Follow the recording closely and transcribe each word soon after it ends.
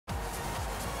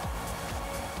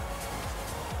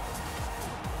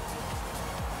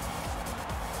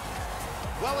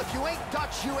Well, if you ain't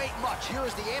Dutch, you ain't much. Here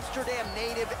is the Amsterdam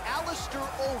native, Alistair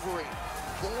Overeem.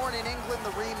 Born in England,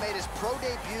 the Reem made his pro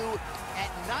debut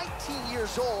at 19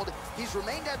 years old. He's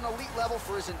remained at an elite level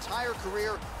for his entire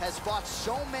career, has fought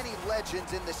so many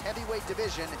legends in this heavyweight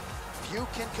division. Few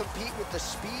can compete with the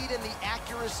speed and the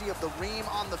accuracy of the Reem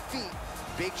on the feet.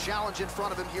 Big challenge in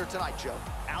front of him here tonight, Joe.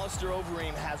 Alistair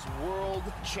Overeem has world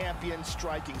champion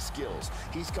striking skills.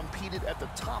 He's competed at the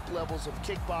top levels of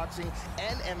kickboxing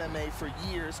and MMA for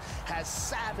years, has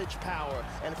savage power,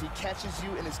 and if he catches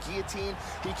you in his guillotine,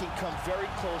 he can come very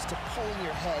close to pulling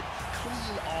your head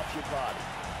clean off your body.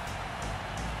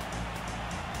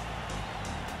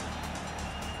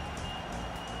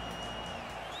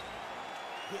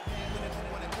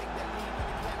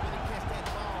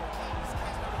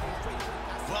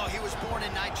 Well, he was born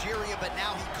in Nigeria, but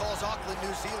now he calls Auckland,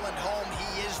 New Zealand home.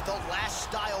 He is the last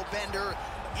style bender,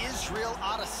 Israel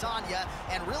Adesanya,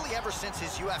 and really ever since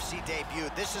his UFC debut,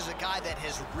 this is a guy that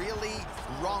has really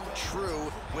rung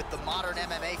true with the modern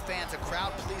MMA fans, a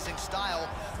crowd-pleasing style,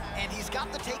 and he's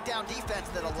got the takedown defense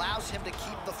that allows him to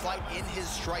keep the fight in his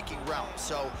striking realm.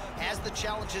 So as the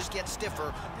challenges get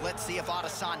stiffer, let's see if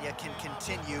Adesanya can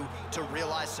continue to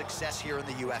realize success here in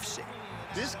the UFC.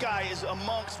 This guy is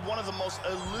amongst one of the most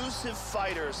elusive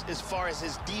fighters as far as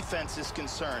his defense is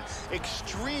concerned.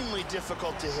 Extremely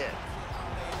difficult to hit.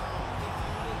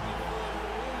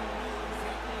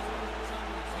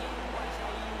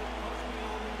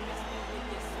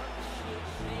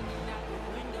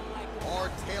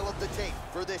 Our tale of the tape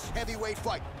for this heavyweight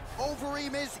fight.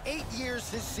 Overeem is 8 years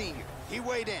his senior. He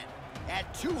weighed in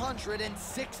at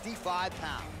 265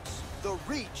 pounds. The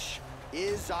reach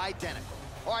is identical.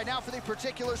 All right, now for the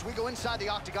particulars, we go inside the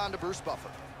octagon to Bruce Buffer.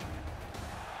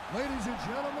 Ladies and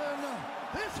gentlemen,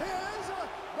 this is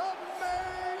the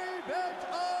main event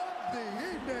of the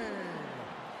evening.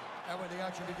 And when the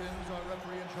action begins, our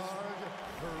referee in charge,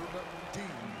 Herb Dean.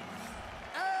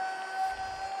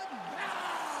 And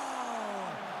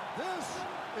now, this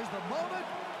is the moment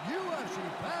UFC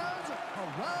fans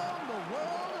around the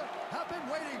world have been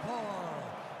waiting for.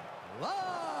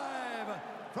 Live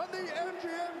from the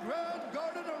MGM Grand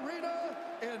Garden Arena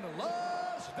in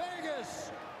Las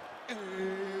Vegas. It's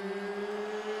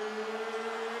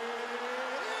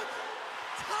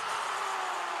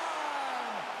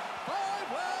time!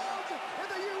 5 rounds in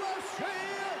the UFC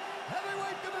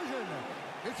heavyweight division.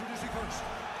 Introducing first,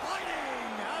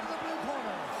 fighting out of the blue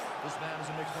corner. This man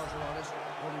is a mixed martial artist,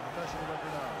 holding a professional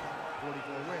record of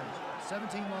 44 wins,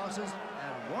 17 losses,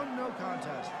 and 1 no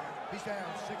contest. He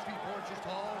stands 6 feet 4 inches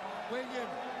tall, weighing in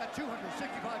at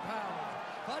 265 pounds.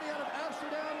 Fighting out of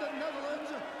Amsterdam, the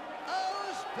Netherlands,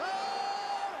 Alistair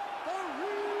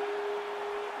Overeem.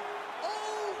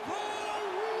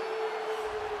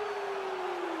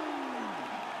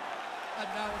 And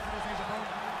now introducing his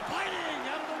opponent, fighting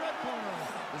out of the red corner.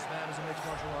 This man is a mixed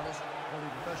martial artist, holding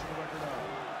a professional record of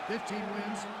 15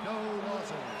 wins, no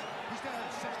losses. He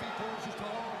stands 6 feet 4 inches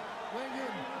tall, weighing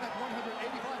in at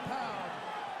 185 pounds.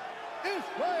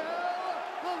 Israel,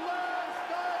 the last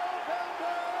style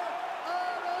bender,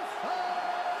 Adesanya.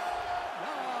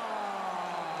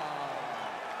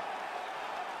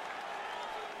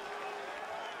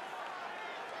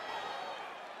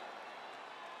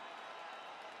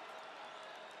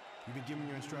 You've been given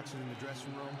your instructions in the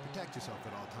dressing room. Protect yourself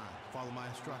at all times. Follow my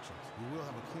instructions. We will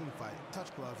have a clean fight.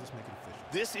 Touch gloves, let's make it official.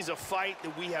 This is a fight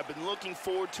that we have been looking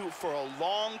forward to for a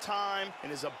long time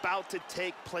and is about to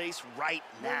take place right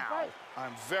now.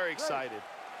 I'm very excited.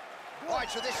 All right,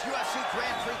 so this UFC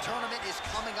Grand Prix tournament is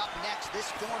coming up next. This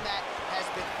format has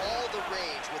been all the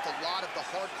rage with a lot of the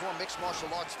hardcore mixed martial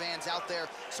arts fans out there.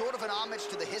 Sort of an homage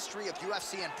to the history of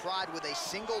UFC and Pride with a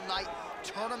single night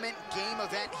tournament game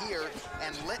event here.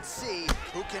 And let's see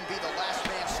who can be the last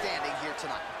man standing here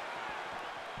tonight.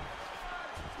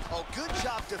 Oh, good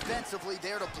job defensively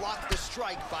there to block the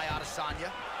strike by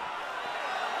Adesanya.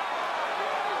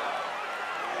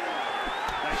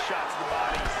 Nice shot to the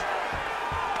body.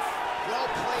 Well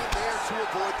played there to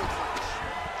avoid the punch.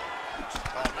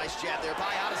 Oh, nice jab there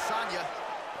by Adesanya.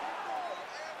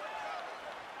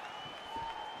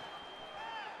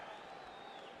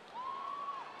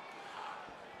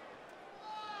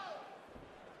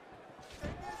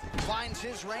 Finds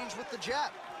his range with the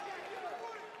jab.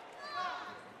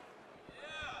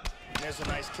 There's a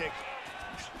nice kick.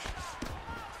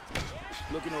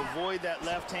 Looking to avoid that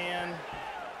left hand.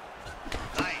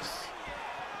 Nice.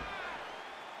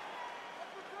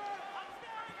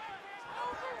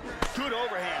 Good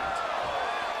overhand.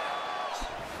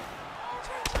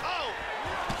 Oh!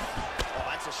 Oh,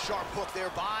 that's a sharp hook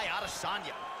there by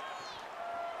Adesanya.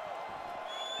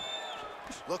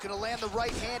 Looking to land the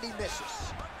right hand, he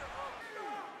misses.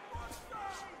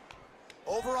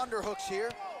 Over underhooks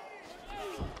here.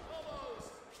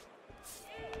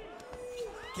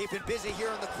 Keeping busy here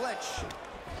in the clinch.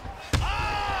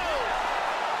 Oh!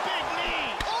 Big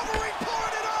knee! Overeem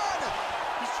pouring it on!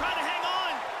 He's trying to hang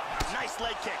on. Nice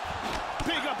leg kick.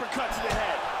 Big uppercut to the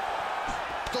head.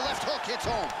 The left hook hits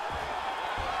home.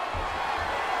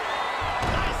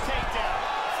 Nice takedown.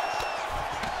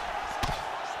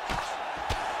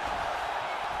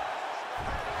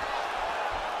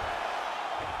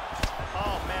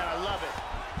 Oh, man, I love it.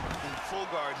 In full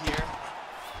guard here.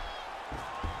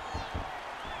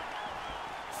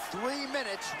 3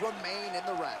 minutes remain in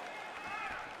the round.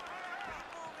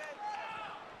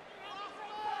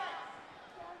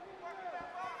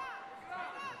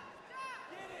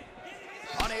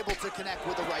 Unable to connect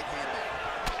with the right hand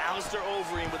there. Alistair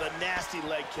Overeem with a nasty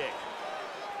leg kick.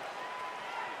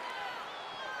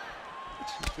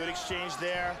 Good exchange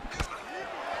there.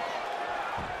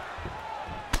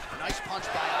 Nice punch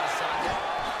by Adesanya.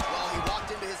 Well, he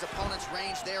walked into his opponent's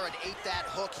range there and ate that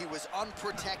hook. He was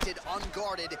unprotected,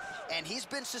 unguarded, and he's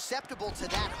been susceptible to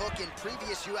that hook in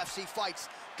previous UFC fights.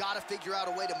 Got to figure out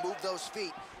a way to move those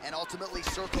feet and ultimately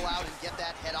circle out and get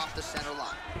that head off the center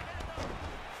line.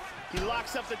 He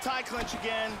locks up the tie clinch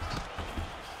again.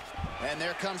 And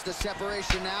there comes the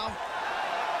separation now.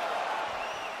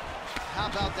 How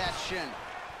about that shin?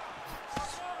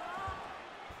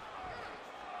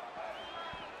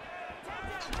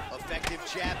 Effective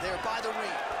jab there by the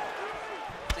ring.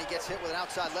 He gets hit with an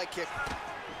outside leg kick.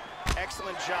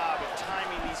 Excellent job of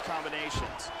timing these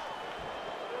combinations.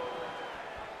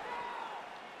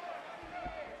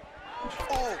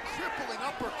 Oh, crippling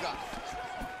uppercut.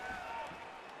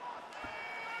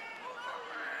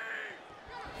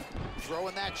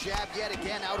 Throwing that jab yet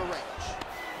again out of range.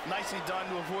 Nicely done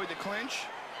to avoid the clinch.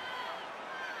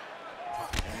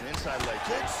 And an inside leg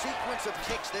kick. Good sequence of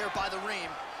kicks there by the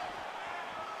Reem.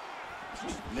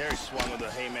 And there he swung with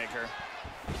a haymaker.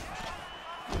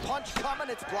 Punch coming,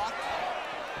 it's blocked.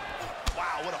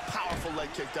 Wow, what a powerful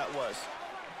leg kick that was.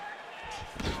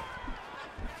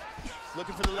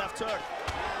 Looking for the left hook.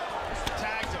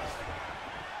 Tagged him.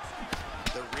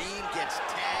 The Reem gets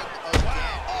tagged again.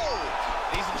 Wow. Oh!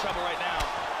 He's in trouble right now.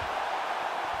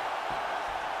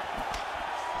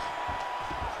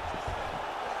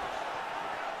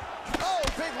 Oh,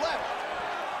 big left.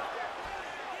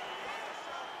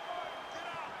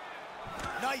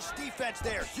 Nice defense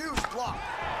there, huge block.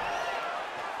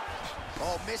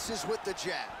 Oh, misses with the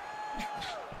jab.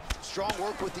 Strong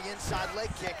work with the inside leg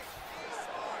kick.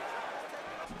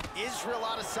 Israel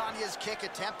Adesanya's kick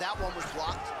attempt, that one was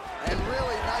blocked. And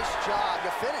really nice job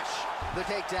to finish the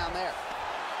takedown there.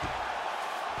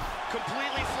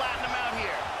 Completely flatten him out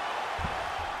here.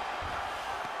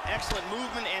 Excellent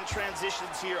movement and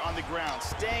transitions here on the ground,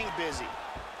 staying busy.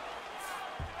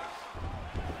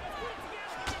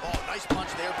 Oh, nice punch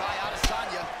there by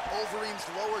Adesanya. Overeem's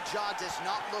lower jaw does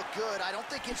not look good. I don't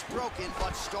think it's broken,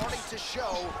 but starting to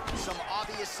show some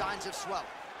obvious signs of swelling.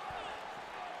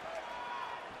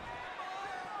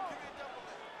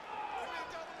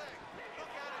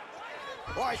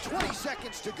 All right, 20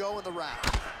 seconds to go in the round.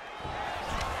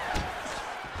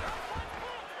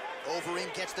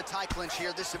 Overeem gets the tie clinch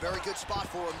here. This is a very good spot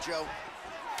for him, Joe.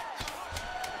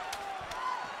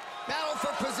 Battle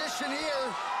for position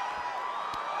here.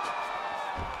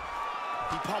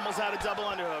 He pummels out of double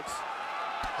underhooks.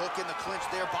 Hook in the clinch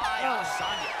there by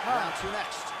Adesanya. Round two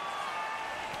next.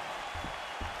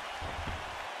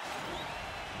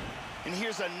 And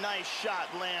here's a nice shot,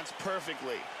 lands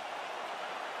perfectly.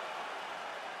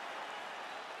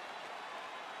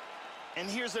 And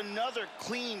here's another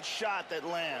clean shot that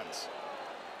lands.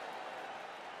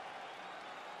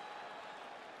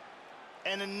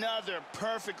 And another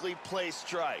perfectly placed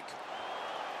strike.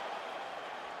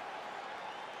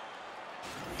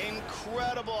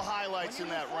 Incredible highlights in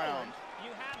that round.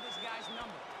 You have this guy's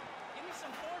number. Give me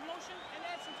some forward motion and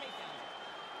add some takedowns.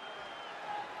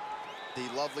 The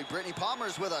lovely Brittany Palmer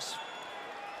is with us.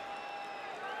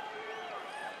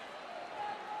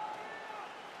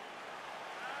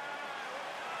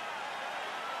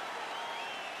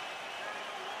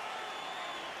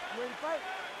 Ready to fight?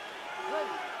 Ready.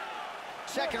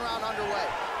 Second round underway.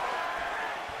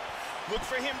 Look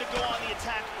for him to go on the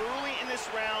attack early in this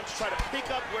round to try to pick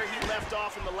up where he left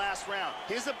off in the last round.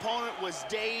 His opponent was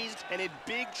dazed and in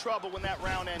big trouble when that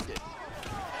round ended.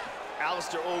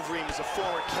 Alistair Overeem is a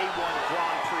former K1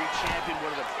 Grand Prix champion,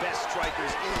 one of the best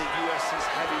strikers in the UFC's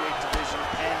heavyweight division,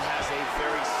 and has a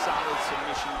very solid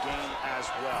submission game as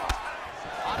well.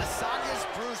 Adesanya's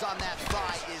bruise on that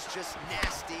thigh is just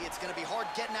nasty. It's going to be hard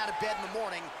getting out of bed in the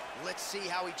morning. Let's see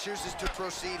how he chooses to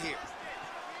proceed here.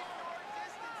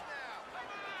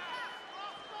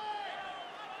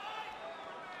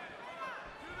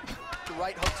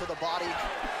 Right hook to the body.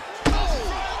 Oh!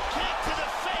 Kick to the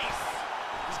face.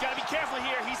 He's got to be careful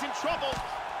here. He's in trouble.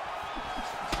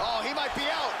 Oh, he might be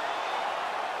out.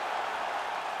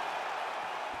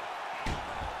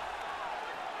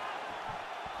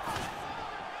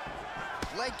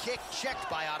 Leg kick checked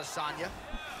by Adesanya.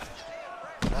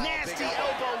 Nasty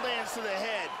elbow lands to the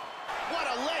head. What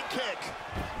a leg kick.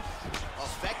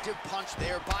 Effective punch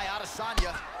there by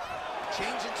Adesanya.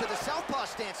 Changing to the southpaw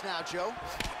stance now, Joe.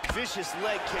 Vicious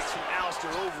leg kicks from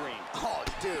Alistair Overeem. Oh,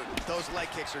 dude, those leg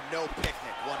kicks are no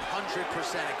picnic.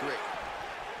 100% agree.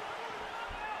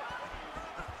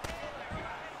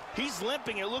 He's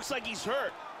limping. It looks like he's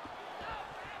hurt.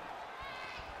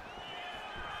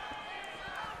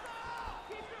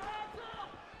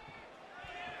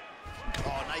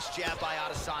 Oh, nice jab by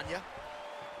Adesanya.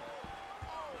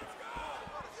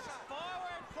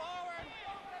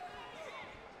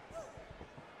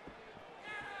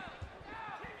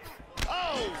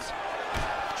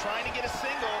 Trying to get a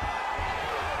single.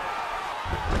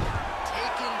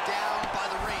 Taken down by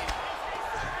the ring.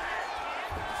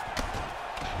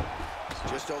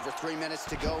 Just over 3 minutes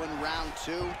to go in round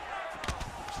 2.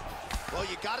 Well,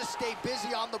 you got to stay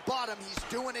busy on the bottom. He's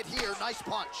doing it here. Nice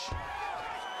punch.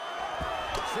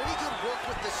 Pretty good work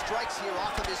with the strikes here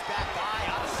off of his back by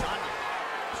Adesanya.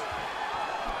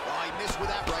 Oh, he missed with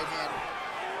that right hand.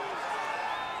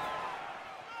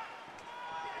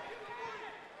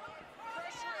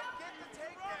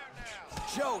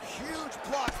 Joe, huge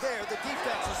block there. The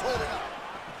defense is holding up.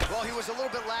 Well, he was a little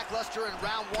bit lackluster in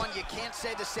round 1. You can't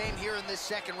say the same here in this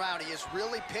second round. He has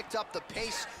really picked up the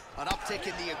pace, an uptick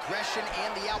in the aggression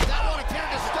and the out. That one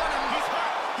appeared to stun him. He's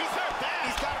hurt. He's hurt bad.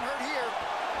 He's got him hurt here.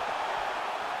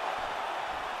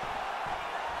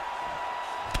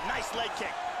 Nice leg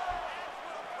kick.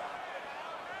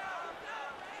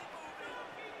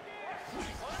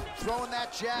 Throwing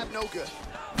that jab, no good.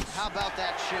 How about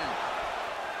that shin?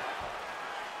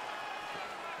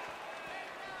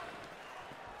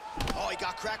 Oh, he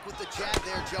got cracked with the jab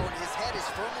there, Joe, and his head is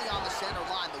firmly on the center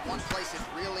line, the one place it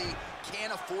really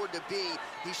can't afford to be.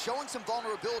 He's showing some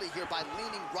vulnerability here by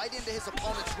leaning right into his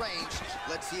opponent's range.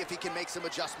 Let's see if he can make some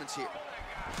adjustments here.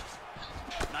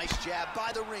 Nice jab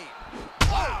by the ring.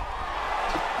 Wow!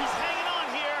 He's hanging on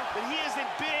here, but he is in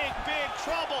big, big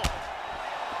trouble.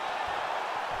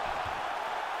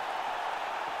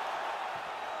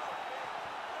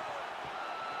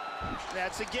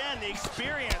 That's, again, the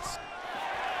experience.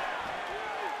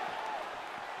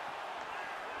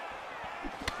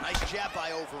 Nice jab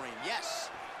by Overeem, yes.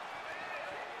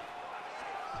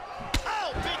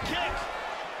 Oh, big kick.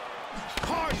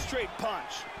 Hard straight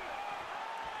punch.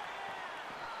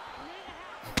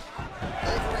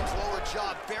 Overeem's lower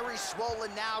jaw very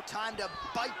swollen now. Time to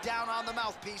bite down on the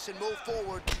mouthpiece and move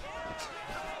forward.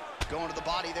 Going to the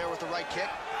body there with the right kick.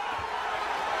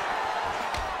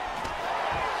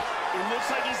 It looks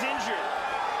like he's injured.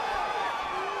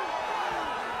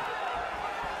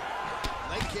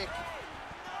 Leg kick.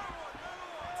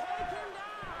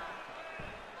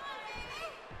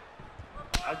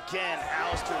 Again,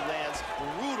 Alistair lands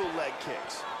brutal leg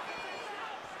kicks.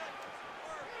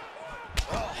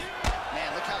 Oh,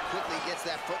 man, look how quickly he gets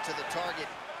that foot to the target.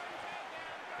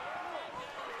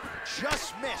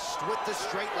 Just missed with the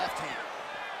straight left hand.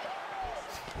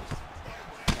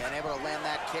 And able to land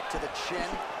that kick to the chin.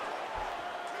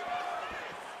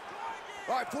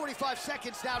 All right, 45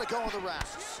 seconds now to go in the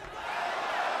rounds.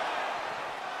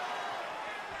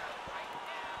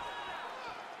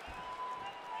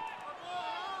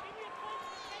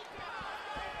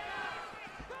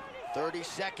 $30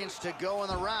 seconds to go in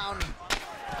the round.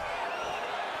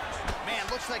 Man,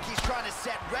 looks like he's trying to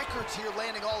set records here,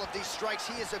 landing all of these strikes.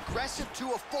 He is aggressive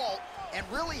to a fault and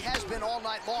really has been all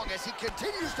night long as he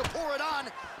continues to pour it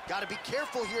on. Got to be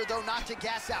careful here, though, not to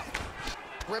gas out.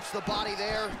 Grips the body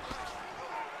there.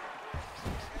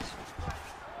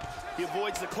 He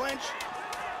avoids the clinch.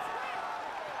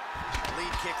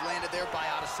 Lead kick landed there by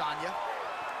Adesanya.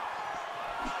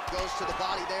 Goes to the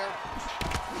body there.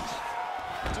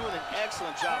 Doing an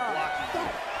excellent job blocking.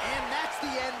 And that's the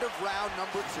end of round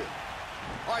number 2.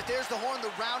 All right, there's the horn.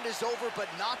 The round is over, but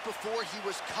not before he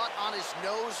was cut on his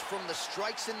nose from the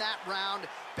strikes in that round.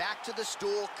 Back to the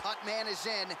stool. Cut man is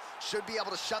in. Should be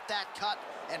able to shut that cut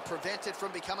and prevent it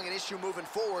from becoming an issue moving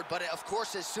forward. But, of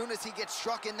course, as soon as he gets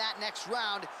struck in that next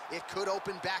round, it could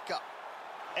open back up.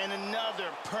 And another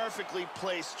perfectly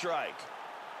placed strike.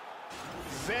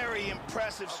 Very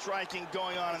impressive striking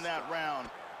going on in that round.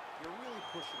 You're really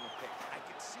pushing the pace. I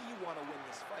can see you want to win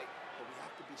this fight, but we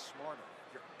have to be smarter.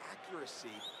 Your accuracy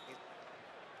is...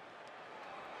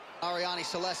 Ariane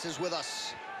Celeste is with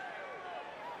us.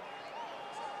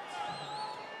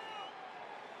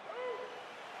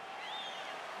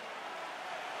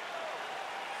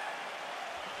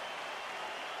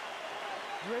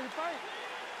 You ready to fight?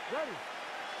 Ready.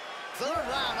 Third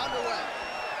round underway.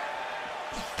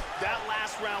 That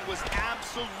last round was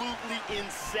absolutely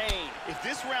insane. If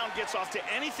this round gets off to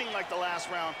anything like the last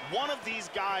round, one of these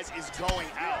guys is going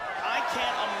out. I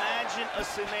can't imagine a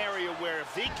scenario where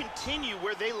if they continue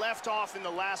where they left off in the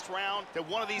last round, that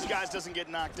one of these guys doesn't get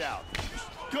knocked out.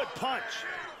 Good punch.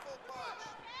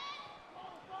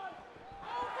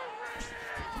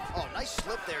 Oh, nice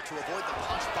slip there to avoid the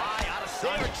punch by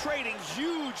Adesanya. They are trading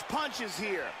huge punches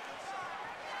here.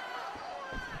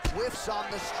 Whiffs on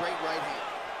the straight right hand.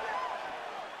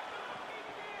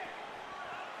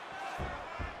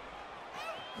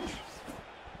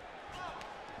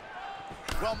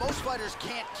 Well, most fighters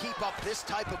can't keep up this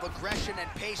type of aggression and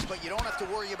pace, but you don't have to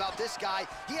worry about this guy.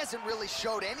 He hasn't really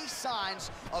showed any signs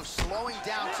of slowing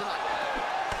down tonight.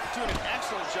 Doing an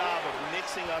excellent job of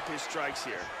mixing up his strikes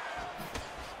here.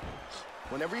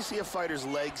 Whenever you see a fighter's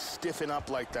legs stiffen up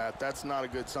like that, that's not a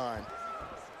good sign.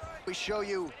 We show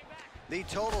you the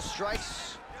total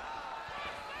strikes.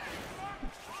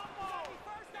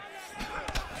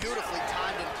 Beautifully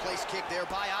timed and place kick there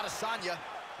by Adesanya.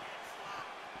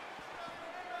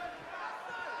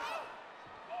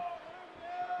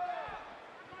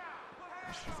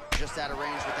 Just out of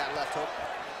range with that left hook.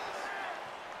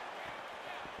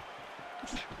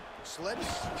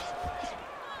 Slips.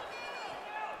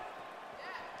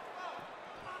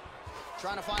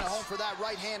 Trying to find a home for that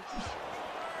right hand.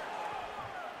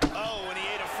 Oh, and he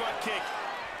ate a front kick.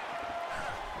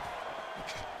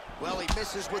 Well, he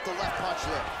misses with the left punch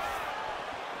there.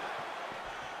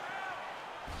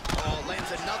 Oh,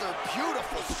 lands another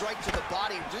beautiful strike to the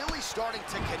body, really starting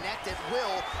to connect at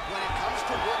will when it comes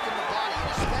to working the body, and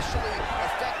especially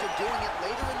effective doing it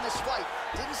later in this fight.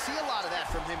 Didn't see a lot of that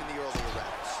from him in the earlier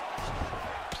rounds.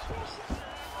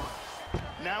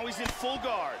 Now he's in full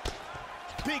guard.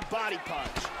 Big body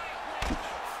punch.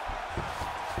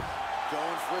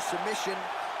 Going for a submission.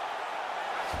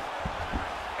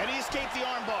 And he escaped the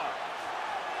armbar.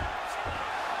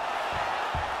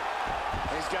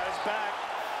 And he's got his back.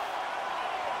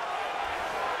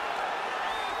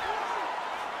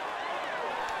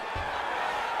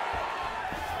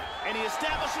 And he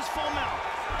establishes full mount.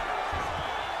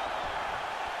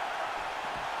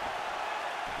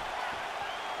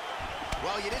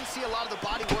 Well, you didn't see a lot of the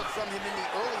body work from him in the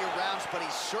earlier rounds, but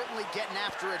he's certainly getting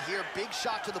after it here. Big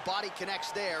shot to the body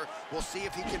connects there. We'll see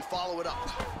if he can follow it up.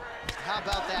 How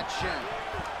about that shin?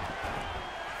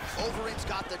 Overeem's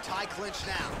got the tie clinch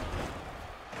now.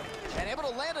 And able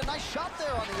to land a nice shot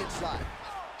there on the inside.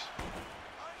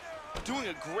 Doing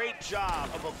a great job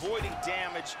of avoiding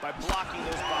damage by blocking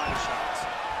those body shots.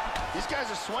 These guys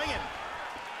are swinging.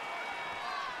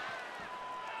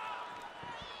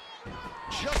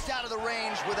 Just out of the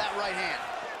range with that right hand.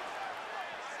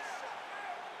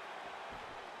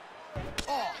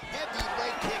 Oh, heavy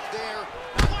leg kick there.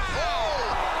 Oh!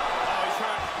 Oh, he's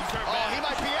hurt. He's hurt bad. Oh, he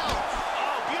might be out.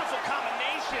 Oh, beautiful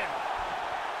combination.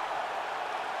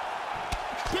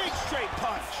 Big straight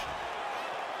punch.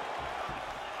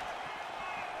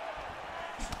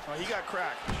 Oh, he got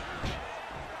cracked.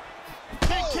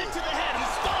 Big kick to the head.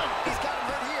 He's stunned. He's got him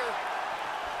hurt here.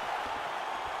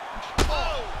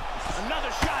 Oh!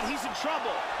 Another shot, he's in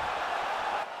trouble.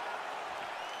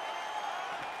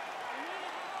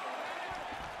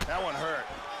 That one hurt.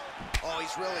 Oh,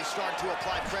 he's really starting to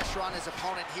apply pressure on his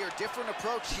opponent here. Different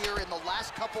approach here in the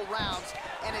last couple rounds,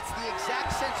 and it's the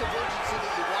exact sense of urgency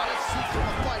that you want to see from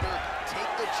a fighter.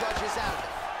 Take the judges out of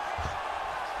it.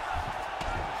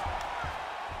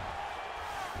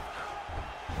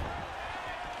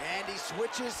 And he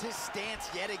switches his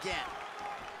stance yet again.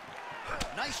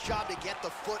 Nice job to get the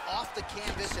foot off the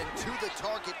canvas and to the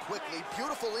target quickly.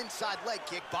 Beautiful inside leg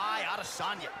kick by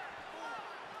Adesanya.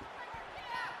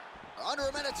 Under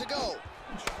a minute to go.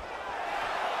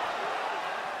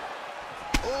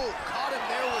 Oh, caught him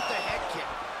there with the head kick.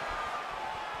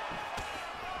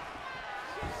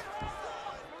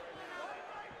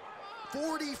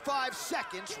 "45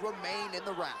 seconds remain in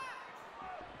the round.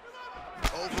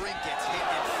 Overeem gets hit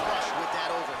and flush with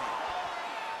that overhand.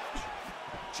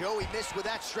 Joey missed with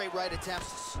that straight right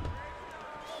attempt.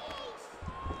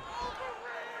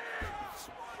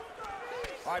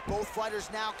 All right, both fighters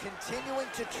now continuing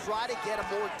to try to get a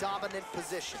more dominant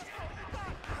position.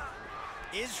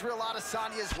 Israel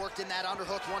Adesanya has worked in that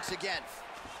underhook once again.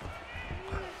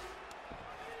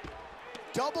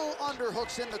 Double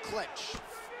underhooks in the clinch.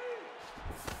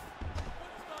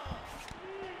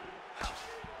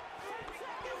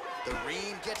 The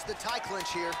Reem gets the tie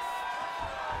clinch here.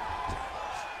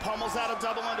 Pummels out of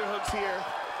double underhooks here.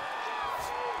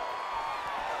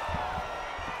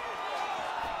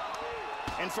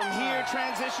 And from here,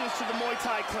 transitions to the Muay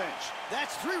Thai clinch.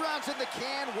 That's 3 rounds in the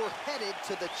can. We're headed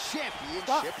to the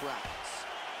championship rounds.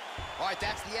 All right,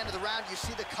 that's the end of the round. You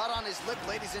see the cut on his lip,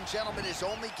 ladies and gentlemen, is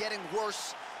only getting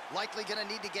worse. Likely gonna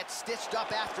need to get stitched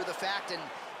up after the fact, and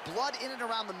blood in and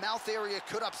around the mouth area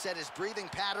could upset his breathing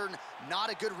pattern. Not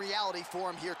a good reality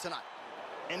for him here tonight.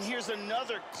 And here's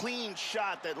another clean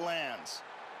shot that lands.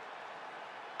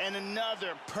 And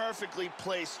another perfectly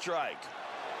placed strike.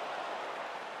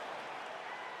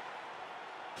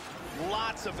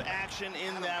 Lots of action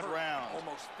in that round.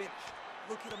 Almost finished.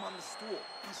 Look at him on the stool.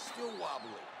 He's still wobbly.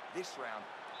 This round.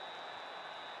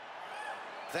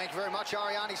 Thank you very much,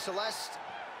 Ariane Celeste.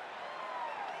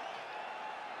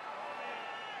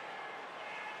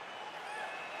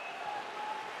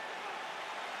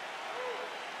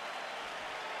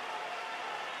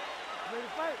 Ready to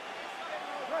fight?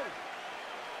 Ready.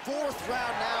 4th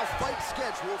round now, fight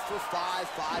scheduled for 5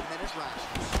 5-minute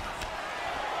rounds.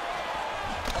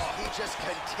 Oh, he just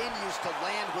continues to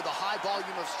land with a high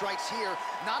volume of strikes here.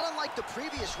 Not unlike the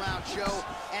previous round, Joe,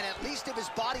 and at least if his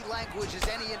body language is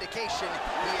any indication,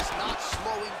 he is not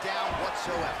slowing down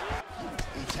whatsoever.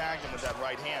 He tagged him with that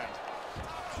right hand.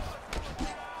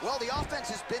 Well, the offense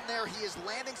has been there. He is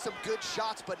landing some good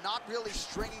shots, but not really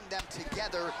stringing them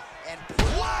together. And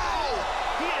wow!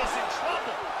 He is in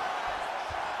trouble.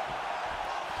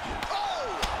 Oh!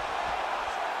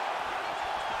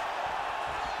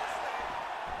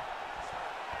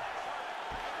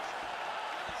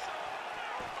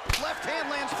 Left hand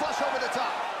lands flush over the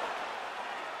top.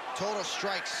 Total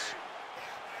strikes.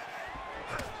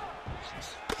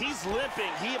 He's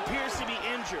limping. He appears to be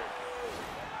injured.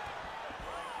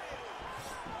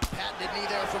 Patented knee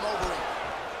there from Overeem.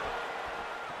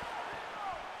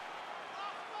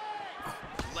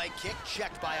 Leg kick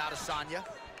checked by Adesanya.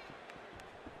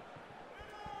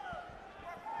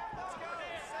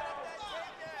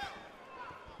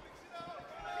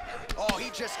 Oh, he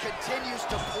just continues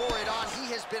to pour it on.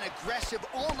 He has been aggressive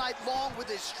all night long with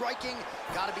his striking.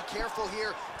 Got to be careful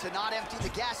here to not empty the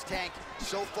gas tank.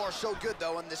 So far, so good,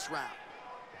 though, in this round.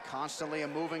 Constantly a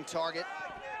moving target.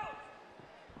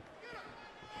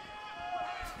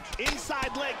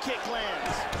 Inside leg kick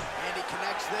lands. And he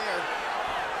connects there.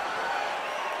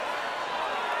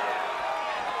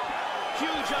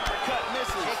 Huge uppercut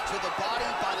misses. Kick to the body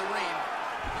by the Reem.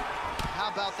 How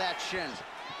about that shin?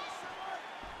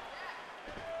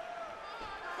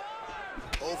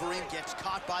 Overeem gets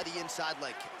caught by the inside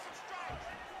leg kick.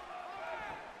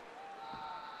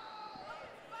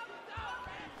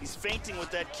 He's feinting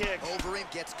with that kick. Overeem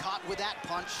gets caught with that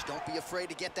punch. Don't be afraid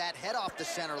to get that head off the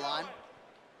center line.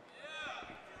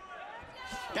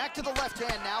 Back to the left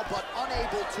hand now, but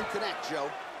unable to connect,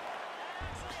 Joe.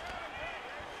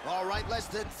 All right, less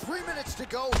than 3 minutes to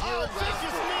go here in round 4.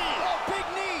 Oh, big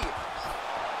knee!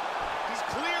 He's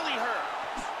clearly hurt.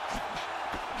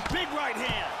 Big right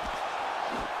hand.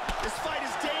 This fight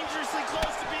is dangerously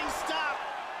close to being stopped.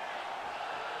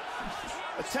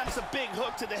 Attempts a big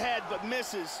hook to the head, but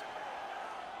misses.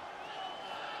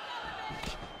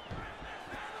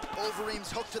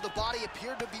 Overeem's hook to the body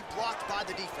appeared to be blocked by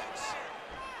the defense.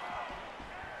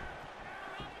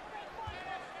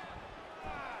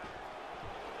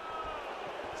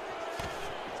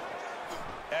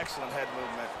 Excellent head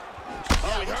movement.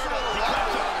 Yeah, Oh, he hurt him. He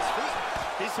cracked him on his feet.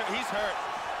 He's hurt.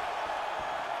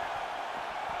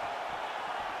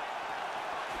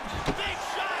 Big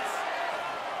shots!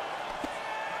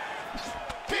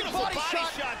 Beautiful body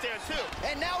shot there, too.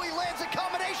 And now he lands a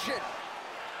combination.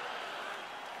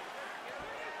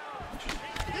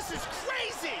 This is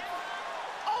crazy!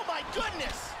 Oh, my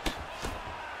goodness!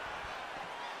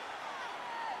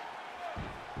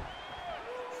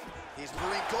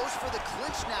 Overeem goes for the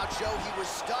clinch now, Joe. He was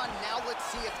stunned. Now let's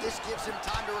see if this gives him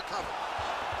time to recover.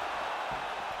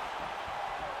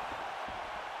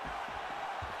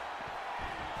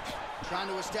 Trying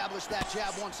to establish that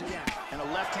jab once again. And a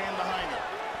left hand behind it.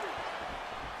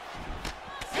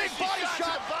 Big body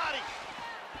shot. Body.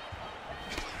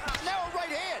 Now a right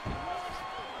hand.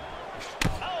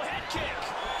 Oh, head kick.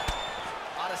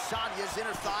 Adesanya's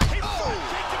inner thigh. Kick to the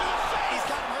face. He's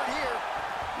got him hurt here.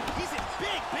 He's in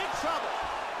big trouble.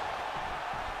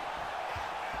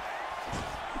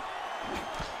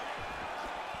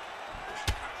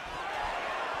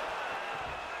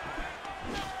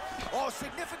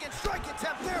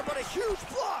 huge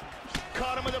block.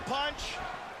 Caught him with a punch.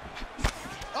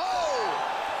 Oh!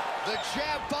 The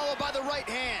jab followed by the right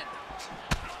hand.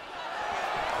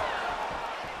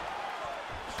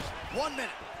 1 minute.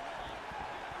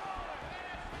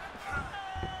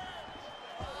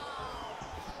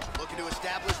 Looking to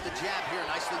establish the jab here.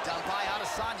 Nicely done by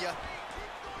Adesanya.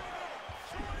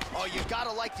 Oh, you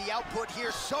gotta like the output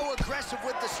here. So aggressive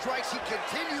with the strikes. He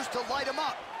continues to light him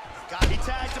up. He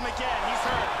tagged him again. He's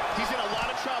hurt. He's in a lot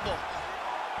of trouble.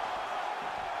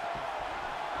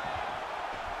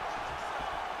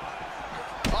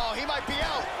 Oh, he might be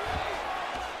out.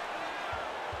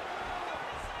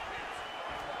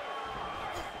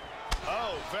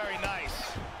 Oh, very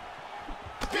nice.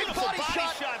 Big Beautiful body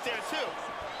shot. shot there, too.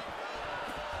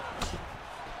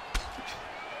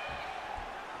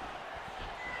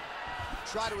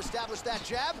 Try to establish that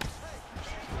jab.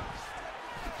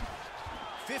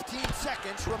 15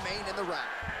 seconds remain in the round.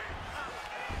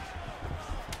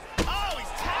 Oh,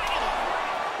 he's tagging him.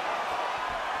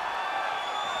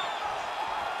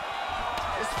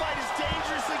 This fight is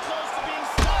dangerously close to being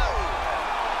stopped.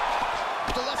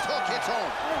 The left hook hits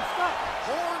home.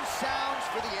 Horn sounds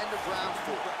for the end of round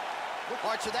 4. All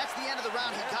right, so that's the end of the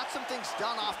round. He got some things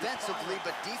done offensively,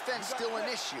 but defense still an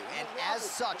issue. And as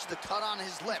such, the cut on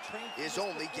his lip is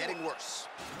only getting worse.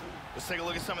 Let's take a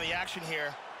look at some of the action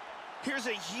here. Here's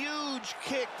a huge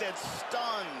kick that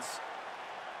stuns.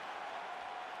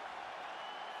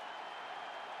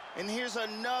 And here's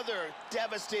another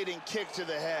devastating kick to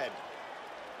the head.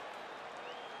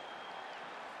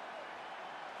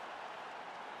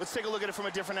 Let's take a look at it from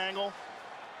a different angle.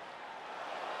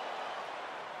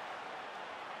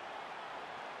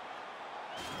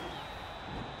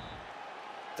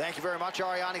 Thank you very much.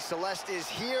 Ariane Celeste is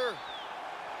here.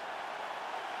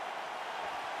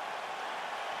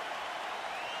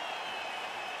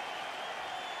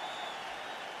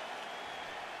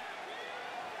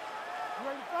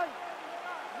 Ready to fight?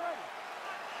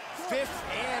 Ready. 5th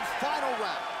and final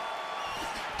round.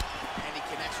 And he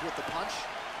connects with the punch.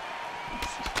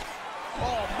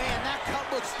 Oh, man, that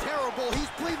cut looks terrible. He's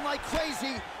bleeding like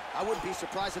crazy. I wouldn't be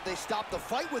surprised if they stopped the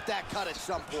fight with that cut at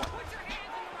some point.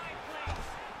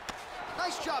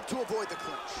 Nice job to avoid the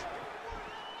clinch.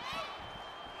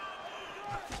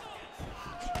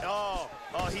 Oh,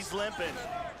 he's limping.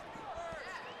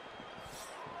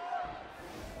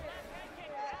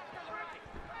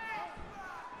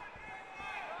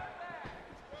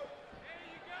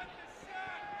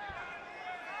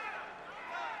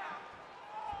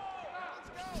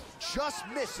 Just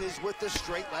misses with the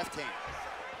straight left hand.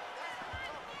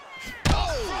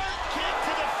 Front kick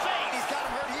to the face. He's got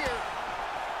him hurt here.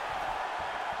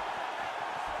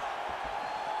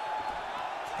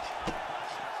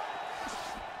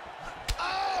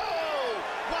 Oh,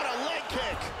 what a leg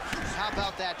kick. How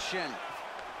about that shin?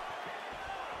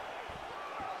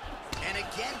 And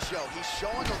again, Joe, he's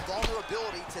showing a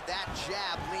vulnerability to that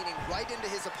jab, leaning right into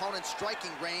his opponent's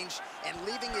striking range and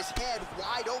leaving his head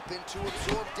wide open to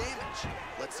absorb damage.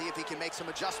 Let's see if he can make some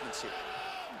adjustments here.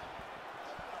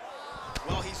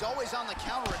 Well, he's always on the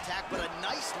counterattack, but a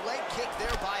nice leg kick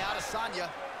there by Adesanya.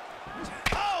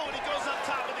 Oh, and he goes up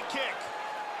top of the kick.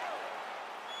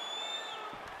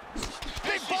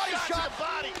 Big body shot. To the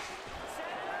body.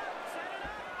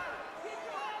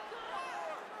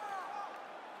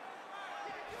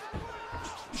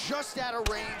 Just out of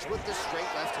range with the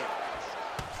straight left hand.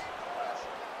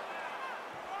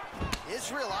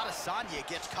 Israel Adesanya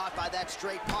gets caught by that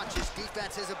straight punch. His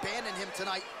defense has abandoned him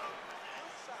tonight.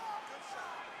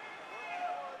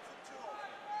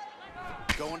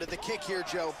 Going to the kick here,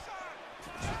 Joe.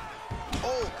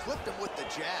 Oh, clipped him with the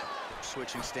jab.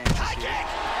 Switching stances High here. kick.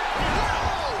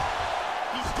 Whoa!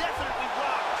 He's definitely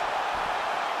blocked.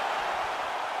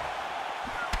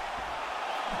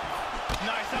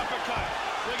 Nice uppercut.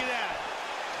 Look at that.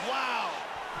 Wow.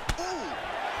 Ooh.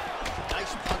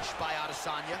 Nice punch by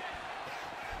Adesanya.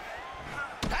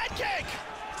 Head kick.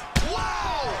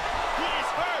 Wow! He is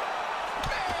hurt.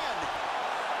 Man!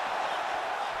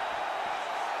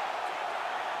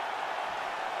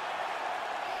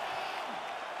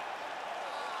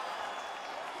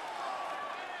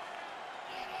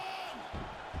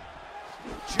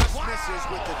 Just misses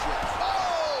with the jab.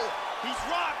 Oh! He's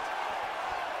rocked.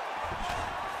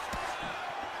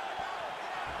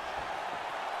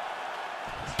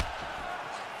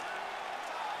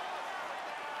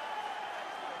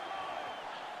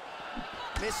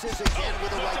 Misses again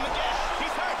with a right Him punch. again.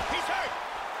 He's hurt. He's hurt.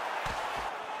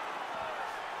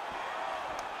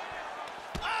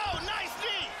 Oh, nice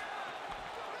knee.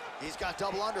 He's got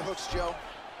double underhooks, Joe.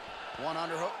 One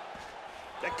underhook.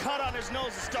 The cut on his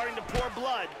nose is starting to pour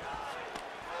blood.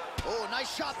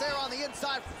 Nice shot there on the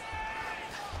inside.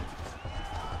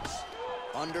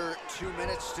 Under 2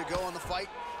 minutes to go in the fight.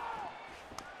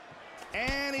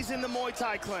 And he's in the Muay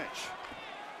Thai clinch.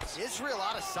 Israel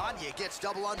Adesanya gets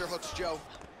double underhooks, Joe.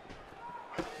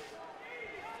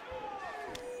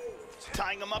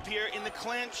 Tying him up here in the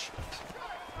clinch.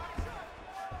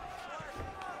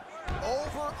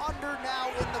 Over, under now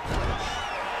in the clinch.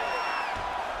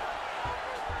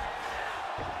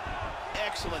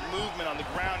 Excellent movement on the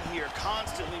ground here.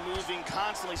 Constantly moving,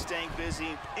 constantly staying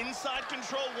busy. Inside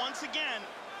control once again.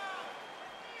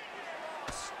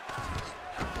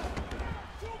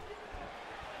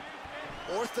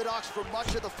 Orthodox for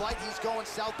much of the fight. He's going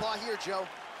southpaw here, Joe.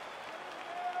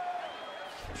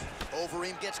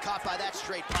 Overeem gets caught by that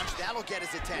straight punch. That'll get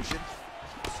his attention.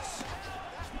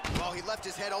 Well, he left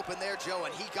his head open there, Joe,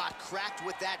 and he got cracked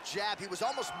with that jab. He was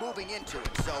almost moving into it.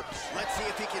 So let's see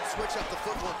if he can switch up the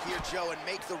footwork here, Joe, and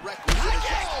make the requisite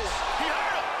adjustments. He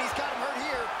hurt him. He's got him hurt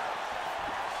here.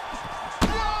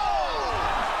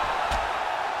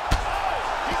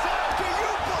 He's out. Do you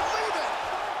believe it?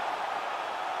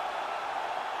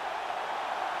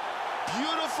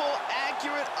 Beautiful,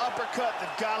 accurate uppercut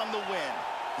that got him the win.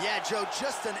 Yeah, Joe,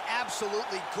 just an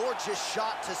absolutely gorgeous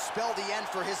shot to spell the end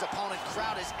for his opponent.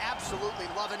 Crowd is absolutely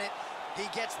loving it. He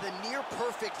gets the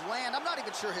near-perfect land. I'm not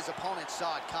even sure his opponent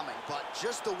saw it coming, but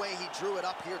just the way he drew it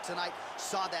up here tonight,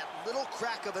 saw that little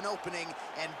crack of an opening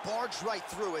and barged right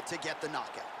through it to get the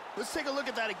knockout. Let's take a look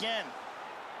at that again.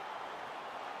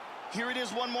 Here it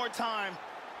is one more time.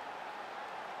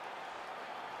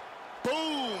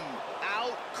 Boom!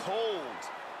 Out cold.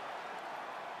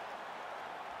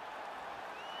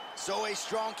 So a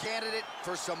strong candidate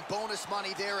for some bonus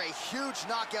money there. A huge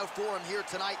knockout for him here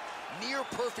tonight. Near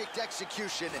perfect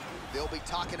execution. They'll be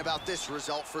talking about this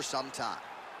result for some time.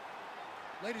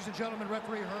 Ladies and gentlemen,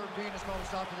 referee Herb Dean has called a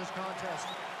stop to this contest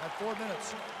at 4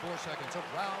 minutes, 4 seconds of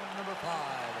round number 5.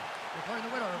 Declaring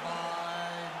the winner by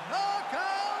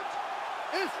knockout,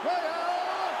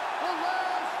 Israel, the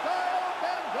last style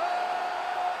bender,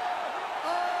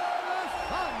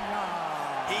 Adesanya.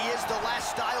 He is the last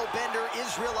style bender,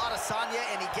 Israel Adesanya,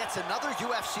 and he gets another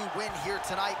UFC win here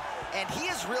tonight. And he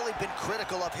has really been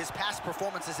critical of his past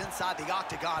performances inside the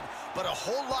octagon, but a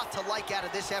whole lot to like out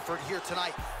of this effort here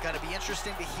tonight. Going to be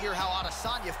interesting to hear how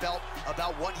Adesanya felt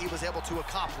about what he was able to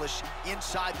accomplish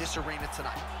inside this arena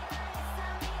tonight.